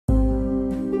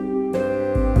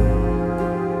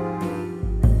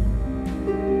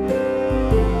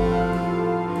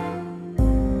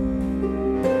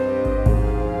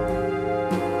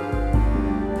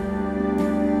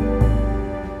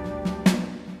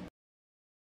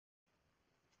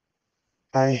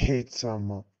I hate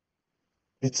summer.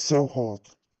 It's so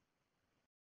hot.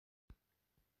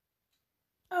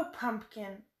 Oh,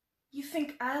 Pumpkin, you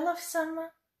think I love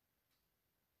summer?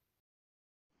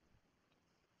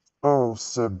 Oh,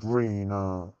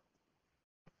 Sabrina.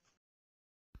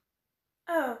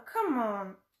 Oh, come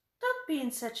on. Don't be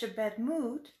in such a bad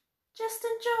mood. Just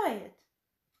enjoy it.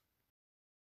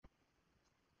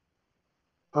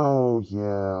 Oh,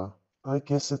 yeah. I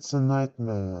guess it's a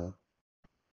nightmare.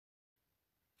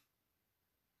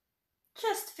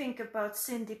 Just think about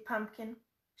Cindy, Pumpkin.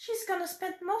 She's gonna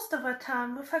spend most of her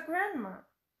time with her grandma.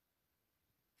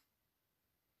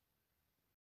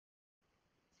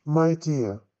 My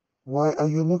dear, why are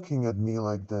you looking at me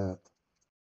like that?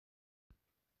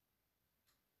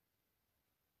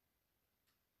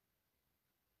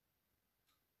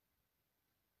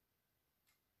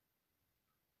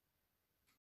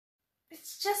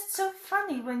 It's just so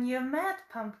funny when you're mad,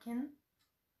 Pumpkin.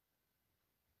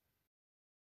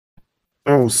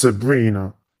 Oh,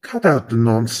 Sabrina, cut out the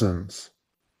nonsense.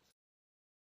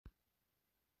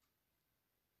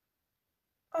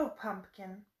 Oh,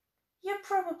 Pumpkin, you're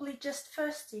probably just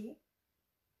thirsty.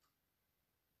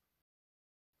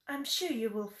 I'm sure you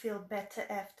will feel better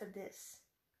after this.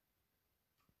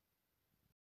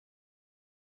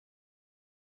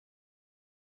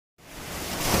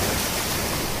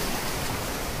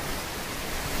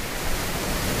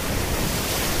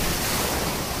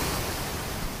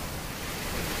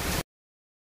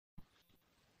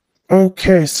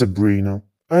 Okay, Sabrina,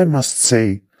 I must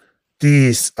say,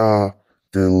 these are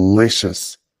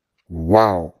delicious.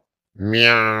 Wow.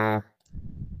 Meow.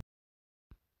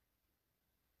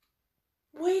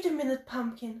 Wait a minute,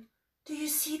 Pumpkin. Do you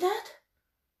see that?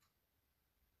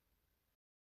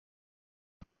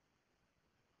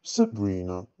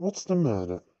 Sabrina, what's the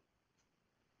matter?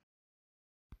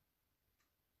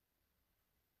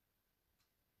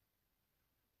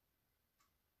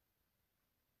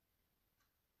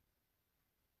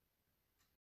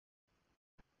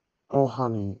 Oh,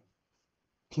 honey,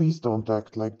 please don't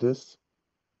act like this.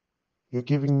 You're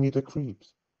giving me the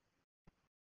creeps.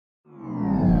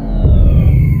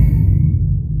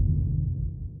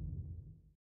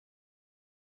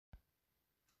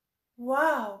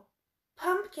 Wow!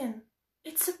 Pumpkin,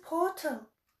 it's a portal.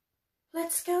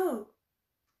 Let's go.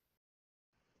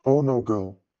 Oh no,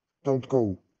 girl. Don't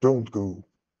go. Don't go.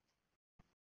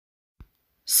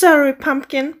 Sorry,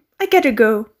 Pumpkin. I gotta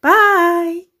go.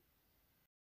 Bye.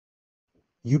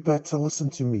 You better listen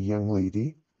to me, young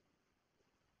lady.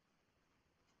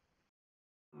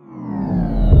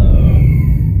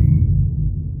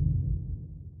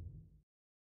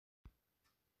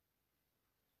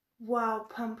 Wow,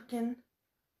 Pumpkin.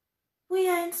 We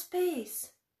are in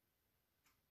space.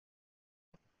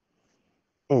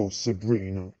 Oh,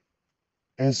 Sabrina,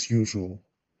 as usual,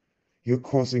 you're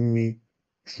causing me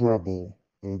trouble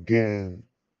again.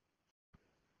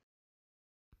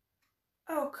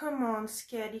 Oh, come on,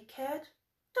 scaredy cat.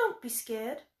 Don't be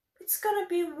scared. It's gonna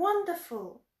be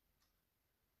wonderful.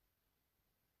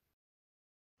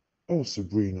 Oh,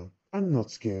 Sabrina, I'm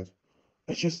not scared.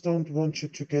 I just don't want you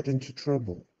to get into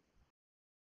trouble.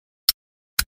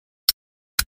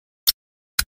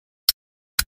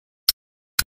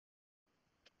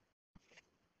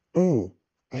 Oh,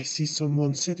 I see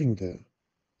someone sitting there.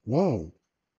 Wow,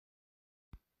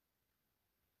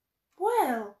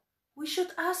 Well, we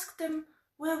should ask them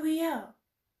where we are.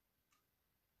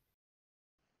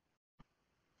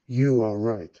 you are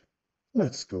right.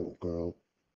 Let's go, girl.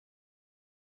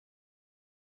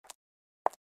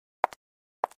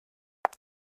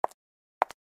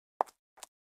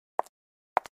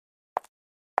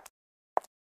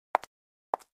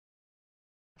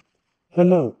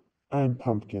 Hello, I'm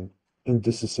Pumpkin, and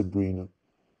this is Sabrina.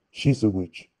 She's a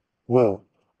witch. Well,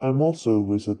 I'm also a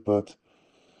wizard, but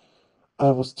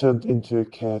I was turned into a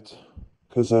cat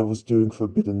because I was doing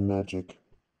forbidden magic.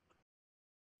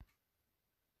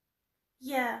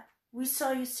 Yeah, we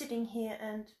saw you sitting here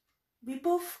and we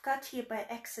both got here by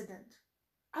accident.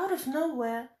 Out of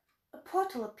nowhere, a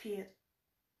portal appeared.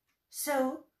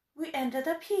 So we ended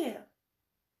up here.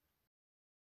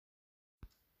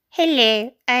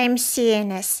 Hello, I'm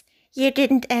CNS. You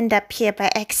didn't end up here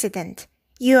by accident.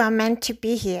 You are meant to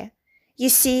be here. You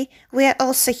see, we are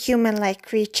also human like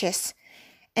creatures,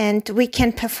 and we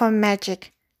can perform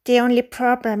magic. The only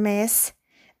problem is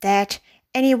that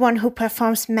anyone who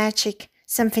performs magic,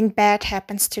 something bad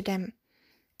happens to them.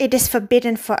 It is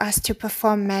forbidden for us to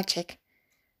perform magic.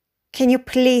 Can you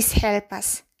please help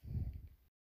us?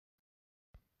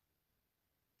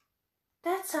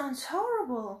 That sounds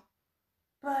horrible.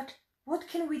 But what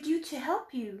can we do to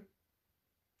help you?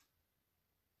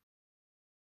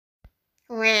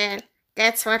 Well,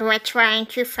 that's what we're trying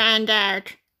to find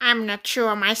out. I'm not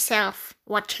sure myself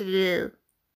what to do.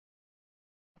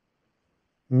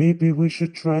 Maybe we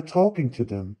should try talking to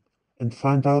them and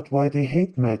find out why they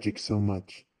hate magic so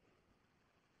much.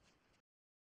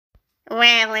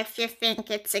 Well, if you think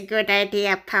it's a good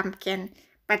idea, Pumpkin.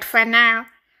 But for now,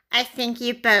 I think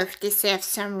you both deserve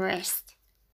some rest.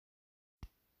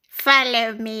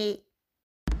 Follow me.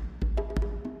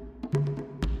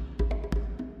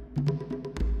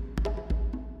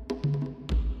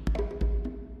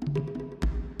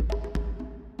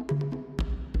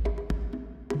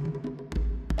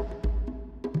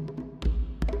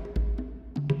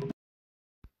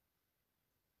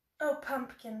 Oh,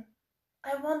 Pumpkin,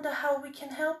 I wonder how we can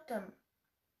help them.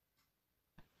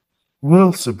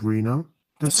 Well, Sabrina,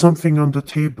 there's something on the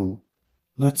table.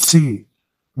 Let's see.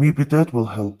 Maybe that will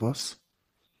help us.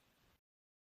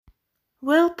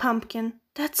 Well, Pumpkin,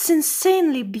 that's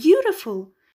insanely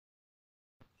beautiful.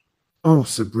 Oh,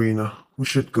 Sabrina, we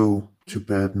should go to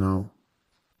bed now.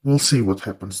 We'll see what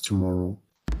happens tomorrow.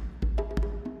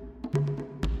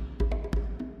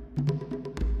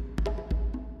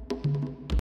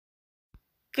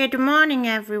 Good morning,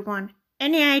 everyone.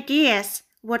 Any ideas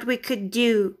what we could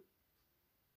do?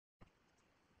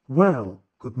 Well,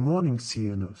 good morning,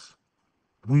 Cianus.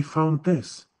 We found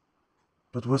this,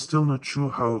 but we're still not sure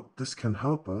how this can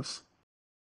help us.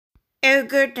 Oh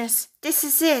goodness, this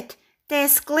is it.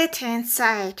 There's glitter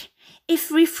inside.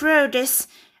 If we throw this,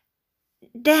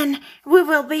 then we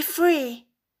will be free.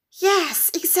 Yes,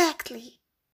 exactly.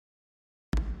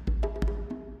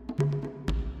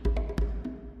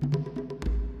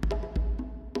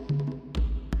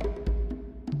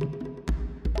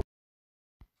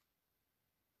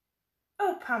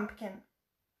 Oh, Pumpkin,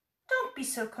 don't be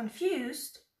so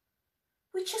confused.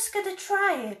 We just gotta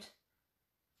try it.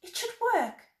 It should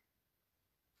work.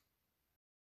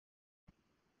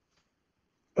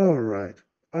 All right,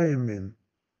 I am in.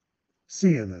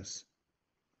 Cianus,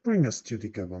 bring us to the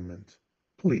government,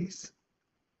 please.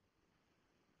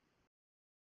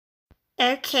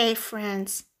 Okay,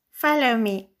 friends, follow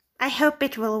me. I hope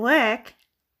it will work.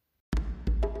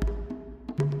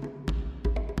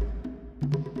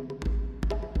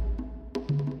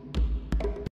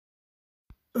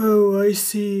 Oh, I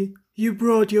see. You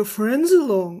brought your friends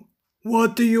along.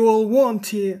 What do you all want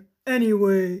here,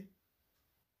 anyway?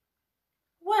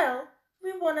 Well,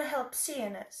 we wanna help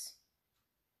CNS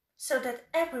so that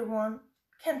everyone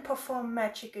can perform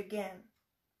magic again.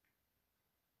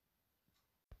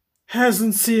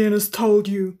 Hasn't Cianus told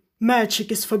you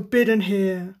magic is forbidden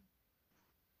here?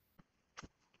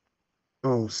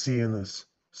 Oh, Cianus,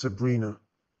 Sabrina,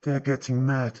 they're getting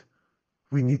mad.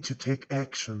 We need to take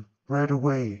action right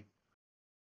away.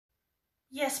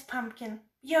 Yes, Pumpkin,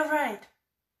 you're right.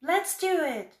 Let's do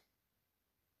it.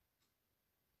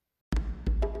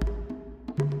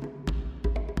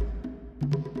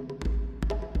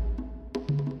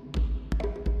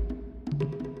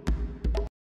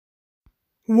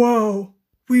 Wow,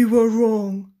 we were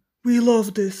wrong. We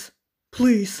love this.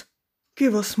 Please,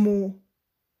 give us more.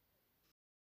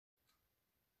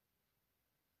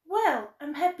 Well,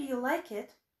 I'm happy you like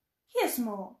it. Here's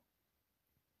more.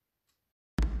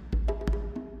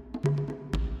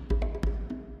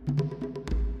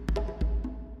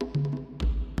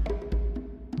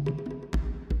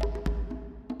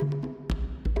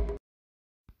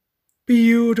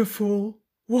 Beautiful.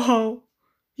 Wow,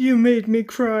 you made me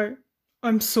cry.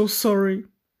 I'm so sorry.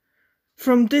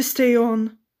 From this day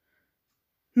on,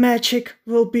 magic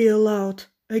will be allowed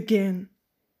again.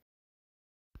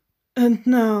 And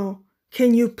now,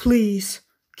 can you please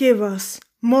give us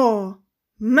more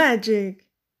magic?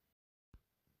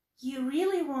 You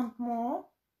really want more?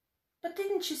 But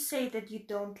didn't you say that you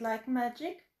don't like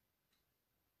magic?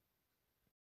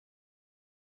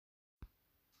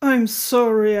 I'm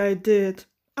sorry I did.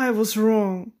 I was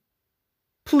wrong.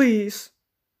 Please,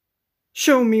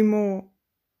 show me more.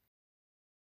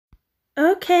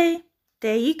 Okay,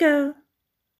 there you go.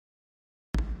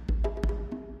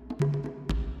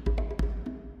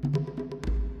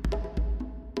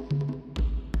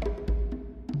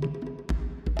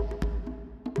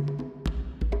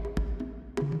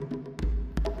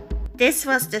 This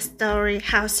was the story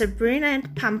how Sabrina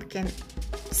and Pumpkin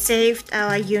saved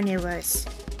our universe.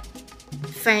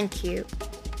 Thank you.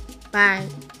 Bye.